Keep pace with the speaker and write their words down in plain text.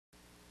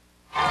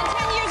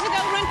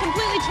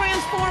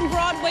transformed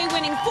Broadway,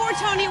 winning 4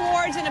 Tony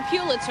Awards and a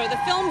Pulitzer. The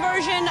film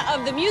version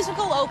of the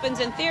musical opens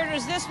in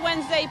theaters this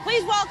Wednesday.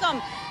 Please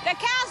welcome the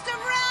cast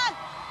of Rat.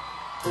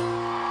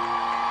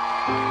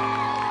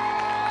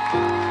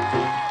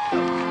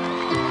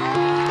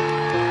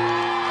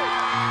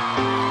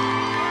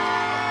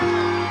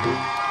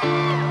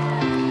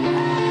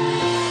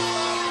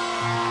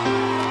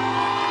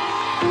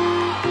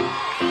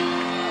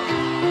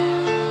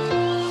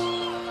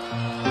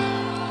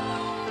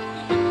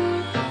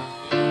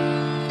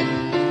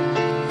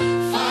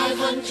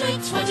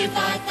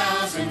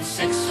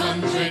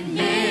 525,600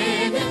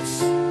 minutes,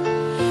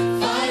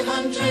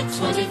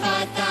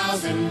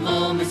 525,000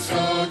 moments,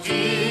 oh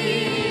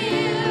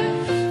dear.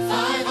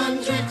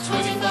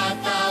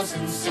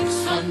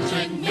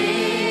 525,600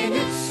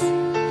 minutes.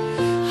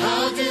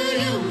 How do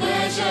you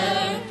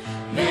measure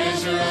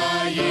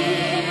a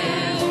year?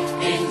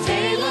 In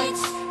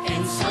daylights,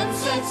 in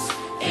sunsets,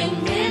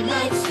 in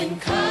midnights, in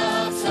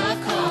cups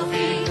of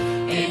coffee,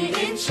 in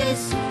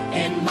inches,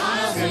 in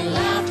miles, in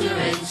laughter,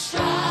 in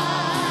strife.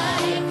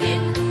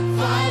 In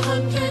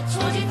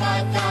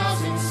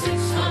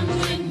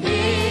 525,600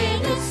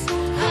 minutes,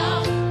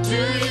 how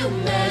do you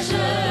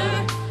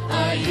measure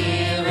a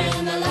year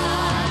in the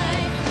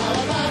life?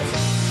 How about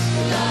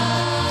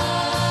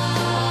love?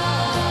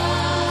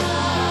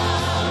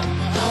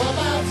 How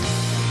about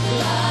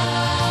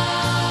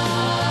love?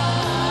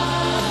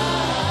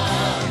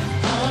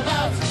 How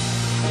about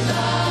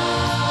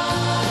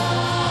love?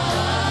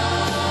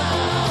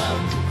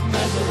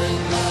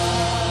 Measuring love.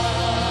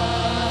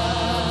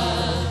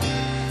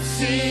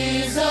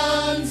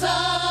 Seasons of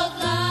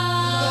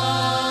love.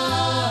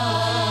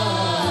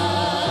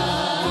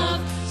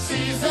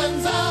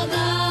 Seasons of love.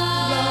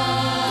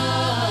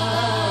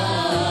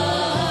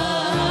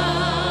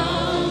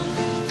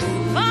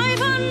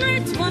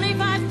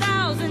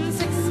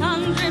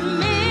 525,600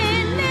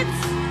 minutes,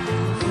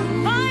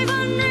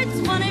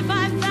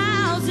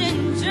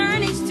 525,000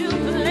 journeys to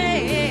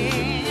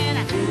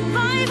plan,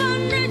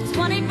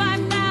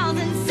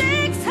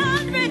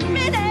 525,600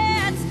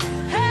 minutes.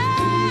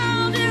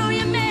 How do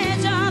you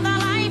measure the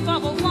life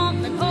of a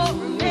woman or a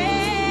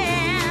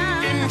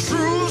man? In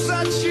truths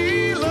that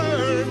she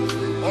learned,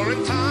 or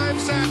in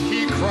times that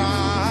he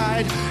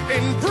cried,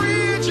 in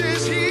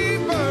bridges he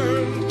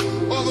burned,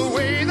 or the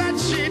way that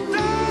she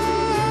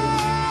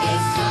died.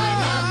 It's time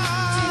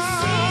now to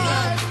sing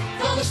out,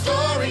 for the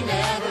story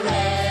never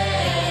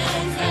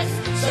ends. Let's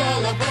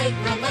celebrate,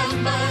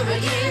 remember a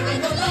year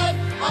in the life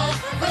of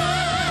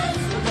friends.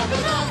 Remember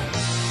love,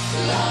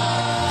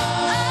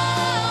 love.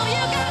 Oh,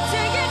 you got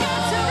to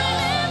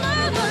remember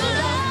the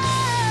love.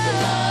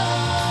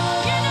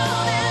 You know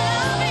that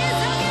love is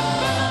a gift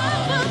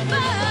from up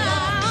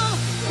above.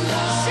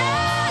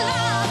 Share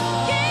love,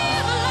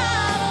 give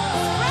love,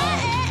 spread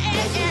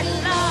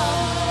love.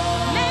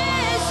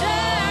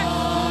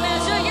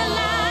 Measure your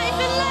life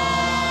in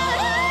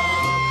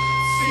love.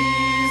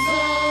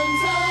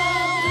 Seasons of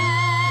love.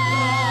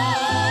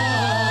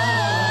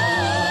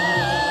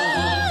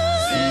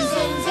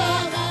 Seasons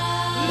of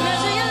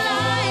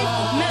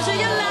Measure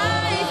your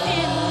life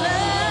in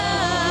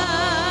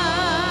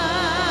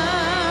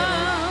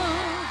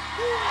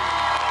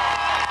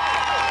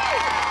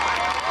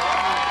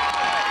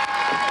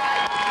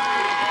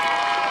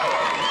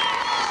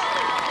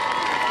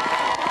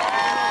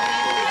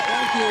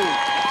Thank you.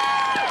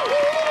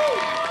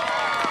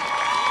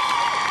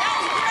 That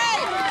was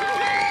great.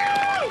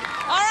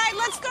 All right,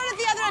 let's go to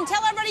the other end.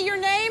 Tell everybody your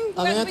name.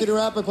 I'm Anthony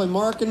Rapp. I play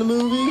Mark in the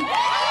movie.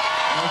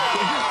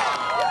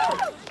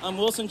 I'm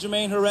Wilson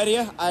Jermaine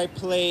Heredia. I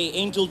play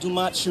Angel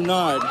Dumont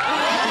Chouinard.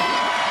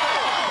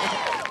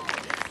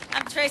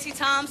 I'm Tracy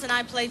Thompson.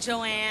 I play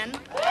Joanne.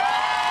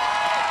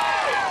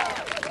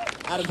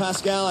 Adam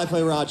Pascal. I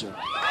play Roger.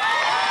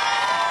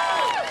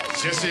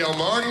 Jesse L.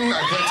 Martin,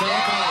 I play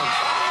Tom Collins.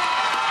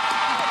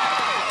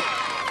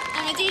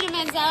 I'm Adina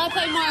Menzel. I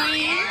play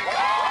Maureen.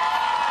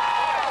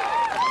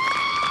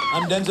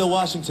 I'm Denzel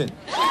Washington.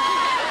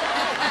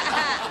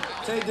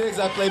 Tay Diggs.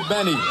 I play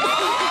Benny.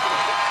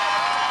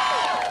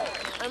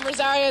 I'm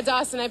Rosario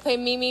Dawson. I play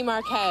Mimi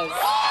Marquez.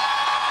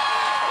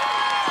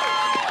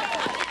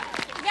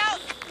 Now,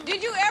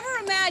 did you ever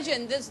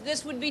imagine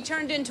this would be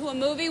turned into a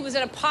movie? Was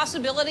it a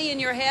possibility in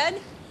your head?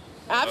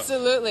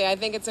 Absolutely. I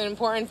think it's an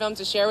important film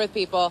to share with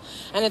people,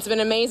 and it's been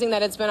amazing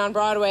that it's been on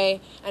Broadway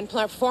and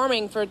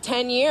performing for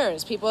 10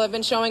 years. People have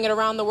been showing it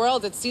around the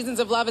world. It's Seasons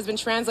of Love has been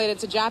translated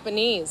to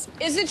Japanese.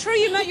 Is it true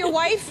you met your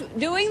wife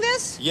doing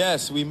this?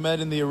 Yes, we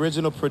met in the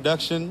original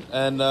production,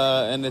 and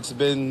it's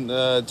been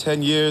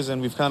 10 years,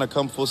 and we've kind of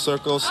come full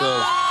circle.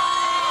 So.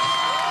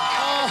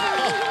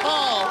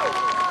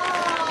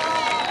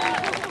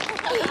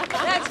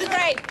 That's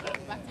great.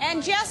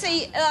 And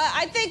Jesse,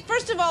 I think,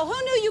 first of all,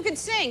 who knew you could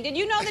sing? Did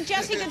you know that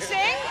Jesse could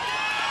sing?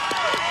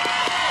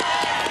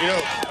 You know,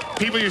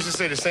 people used to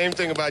say the same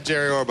thing about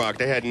Jerry Orbach.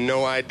 They had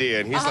no idea,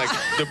 and he's like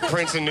the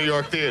Prince in New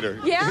York theater.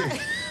 Yeah?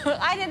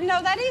 I didn't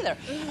know that either.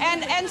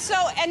 And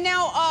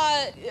now,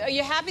 are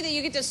you happy that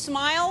you get to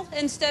smile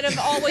instead of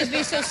always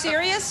be so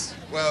serious?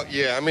 Well,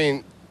 yeah, I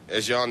mean,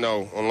 as y'all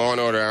know, on Law &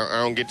 Order,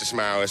 I don't get to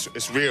smile.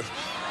 It's real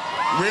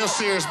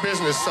serious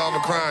business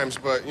solving crimes.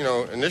 But, you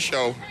know, in this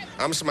show,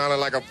 I'm smiling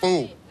like a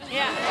fool.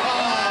 Yeah.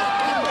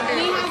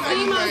 He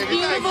has the most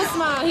beautiful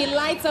smile. He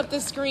lights up the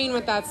screen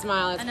with that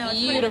smile. It's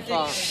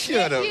beautiful.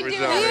 Shut up, You do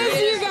Rosario.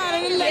 Yes, you got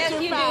it. Yes,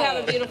 you do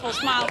have a beautiful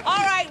smile. All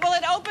right, well,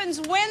 it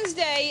opens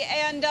Wednesday,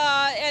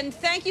 and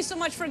thank you so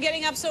much for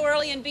getting up so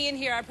early and being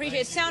here. I appreciate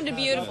it. It sounded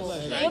beautiful.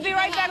 We'll be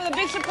right back with a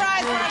big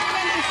surprise for our